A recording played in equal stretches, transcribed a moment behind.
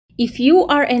If you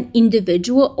are an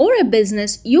individual or a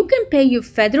business, you can pay your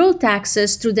federal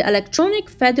taxes through the Electronic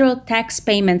Federal Tax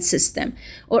Payment System,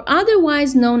 or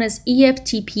otherwise known as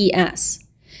EFTPS.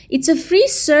 It's a free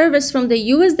service from the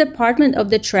US Department of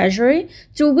the Treasury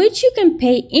through which you can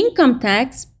pay income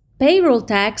tax, payroll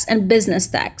tax, and business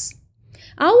tax.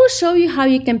 I will show you how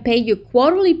you can pay your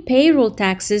quarterly payroll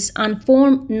taxes on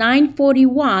Form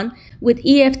 941 with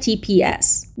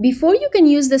EFTPS. Before you can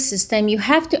use the system, you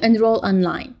have to enroll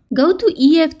online. Go to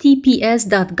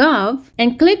eftps.gov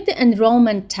and click the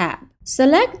Enrollment tab.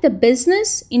 Select the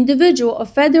Business, Individual, or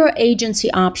Federal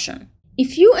Agency option.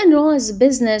 If you enroll as a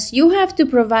business, you have to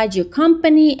provide your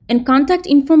company and contact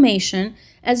information,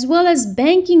 as well as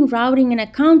banking, routing, and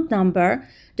account number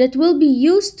that will be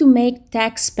used to make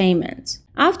tax payments.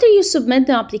 After you submit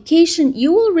the application,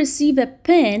 you will receive a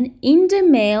PIN in the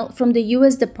mail from the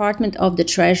US Department of the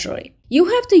Treasury. You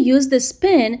have to use this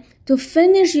PIN to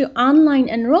finish your online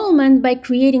enrollment by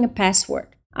creating a password.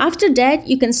 After that,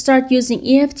 you can start using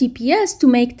EFTPS to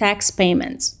make tax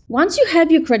payments. Once you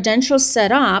have your credentials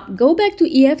set up, go back to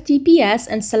EFTPS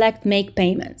and select Make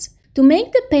Payments. To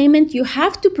make the payment, you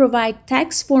have to provide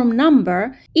tax form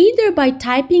number either by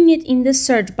typing it in the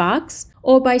search box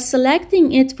or by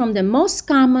selecting it from the most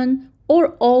common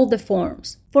or all the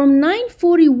forms. Form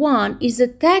 941 is a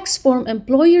tax form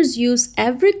employers use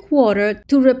every quarter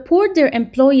to report their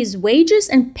employees' wages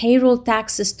and payroll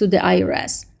taxes to the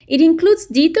IRS. It includes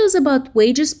details about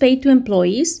wages paid to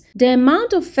employees, the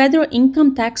amount of federal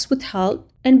income tax withheld,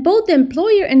 and both the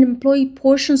employer and employee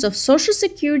portions of Social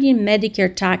Security and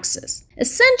Medicare taxes.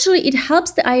 Essentially, it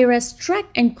helps the IRS track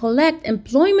and collect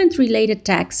employment-related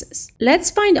taxes.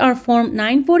 Let's find our Form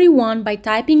 941 by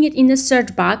typing it in the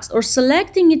search box or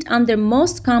selecting it under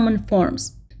Most Common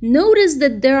Forms. Notice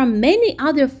that there are many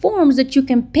other forms that you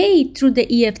can pay through the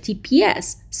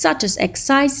EFTPS, such as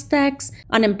excise tax,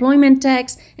 unemployment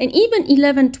tax, and even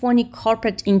 1120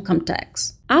 corporate income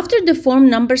tax. After the form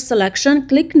number selection,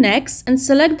 click Next and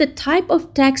select the type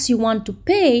of tax you want to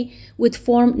pay with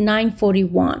Form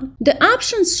 941. The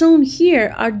options shown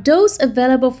here are those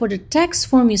available for the tax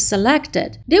form you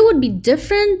selected. They would be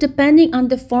different depending on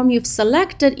the form you've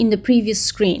selected in the previous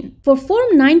screen. For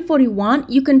Form 941,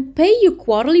 you can pay your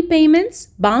quarterly payments,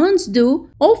 balance due,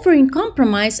 offer in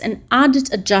compromise, and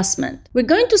audit adjustment. We're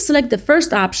going to select the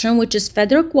first option, which is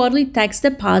Federal Quarterly Tax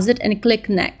Deposit, and click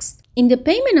Next. In the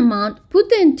payment amount, put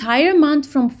the entire amount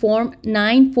from Form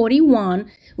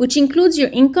 941, which includes your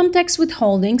income tax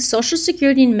withholding, Social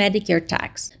Security, and Medicare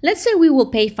tax. Let's say we will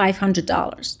pay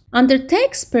 $500. Under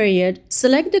tax period,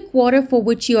 select the quarter for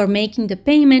which you are making the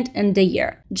payment and the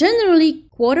year. Generally,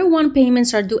 Quarter 1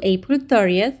 payments are due April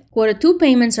 30th, Quarter 2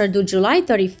 payments are due July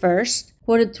 31st,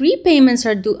 Quarter 3 payments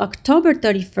are due October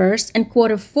 31st, and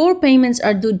Quarter 4 payments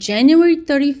are due January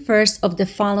 31st of the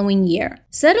following year.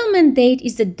 Settlement date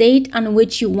is the date on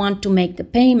which you want to make the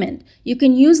payment. You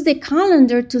can use the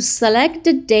calendar to select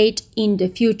the date in the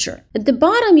future. At the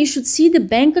bottom, you should see the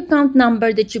bank account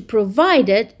number that you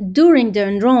provided during the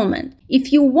enrollment.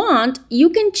 If you want, you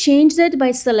can change that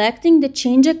by selecting the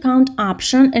Change Account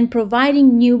option and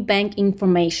providing new bank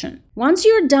information. Once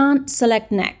you're done,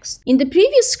 select Next. In the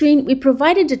previous screen, we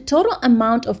provided the total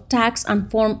amount of tax on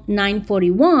Form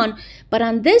 941, but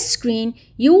on this screen,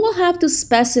 you will have to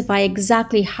specify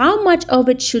exactly how much of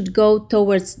it should go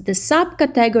towards the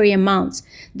subcategory amounts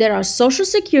that are Social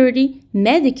Security,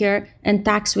 Medicare, and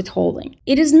tax withholding.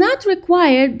 It is not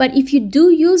required, but if you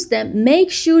do use them,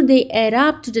 make sure they add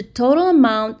up to the total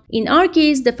amount, in our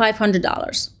case, the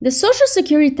 $500. The Social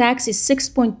Security tax is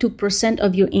 6.2%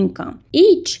 of your income.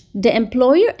 Each, the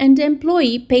employer and the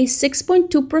employee, pay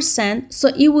 6.2%, so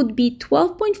it would be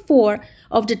 12.4%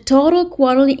 of the total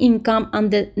quarterly income on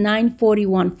the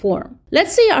 941 form.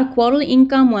 Let's say our quarterly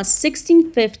income was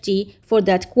 $1,650 for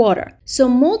that quarter. So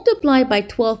multiply by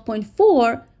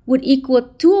 12.4 would equal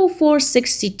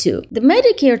 $204.62. The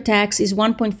Medicare tax is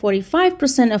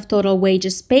 1.45% of total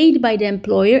wages paid by the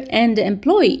employer and the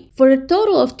employee, for a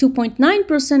total of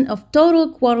 2.9% of total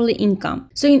quarterly income.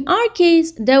 So in our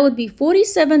case, that would be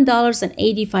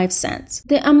 $47.85.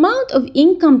 The amount of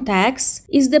income tax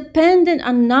is dependent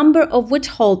on number of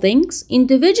withholdings,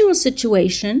 individual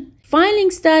situation,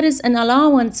 filing status, and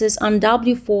allowances on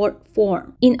W-4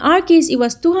 form. In our case, it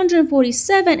was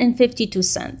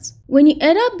 $247.52. When you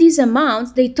add up these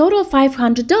amounts, they total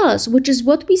 $500, which is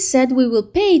what we said we will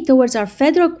pay towards our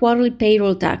federal quarterly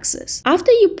payroll taxes.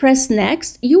 After you press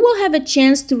Next, you will have a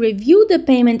chance to review the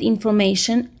payment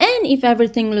information, and if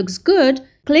everything looks good,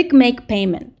 click Make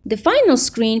Payment. The final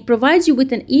screen provides you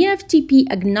with an EFTP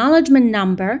acknowledgment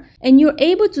number, and you're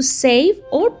able to save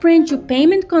or print your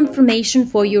payment confirmation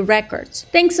for your records.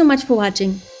 Thanks so much for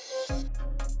watching.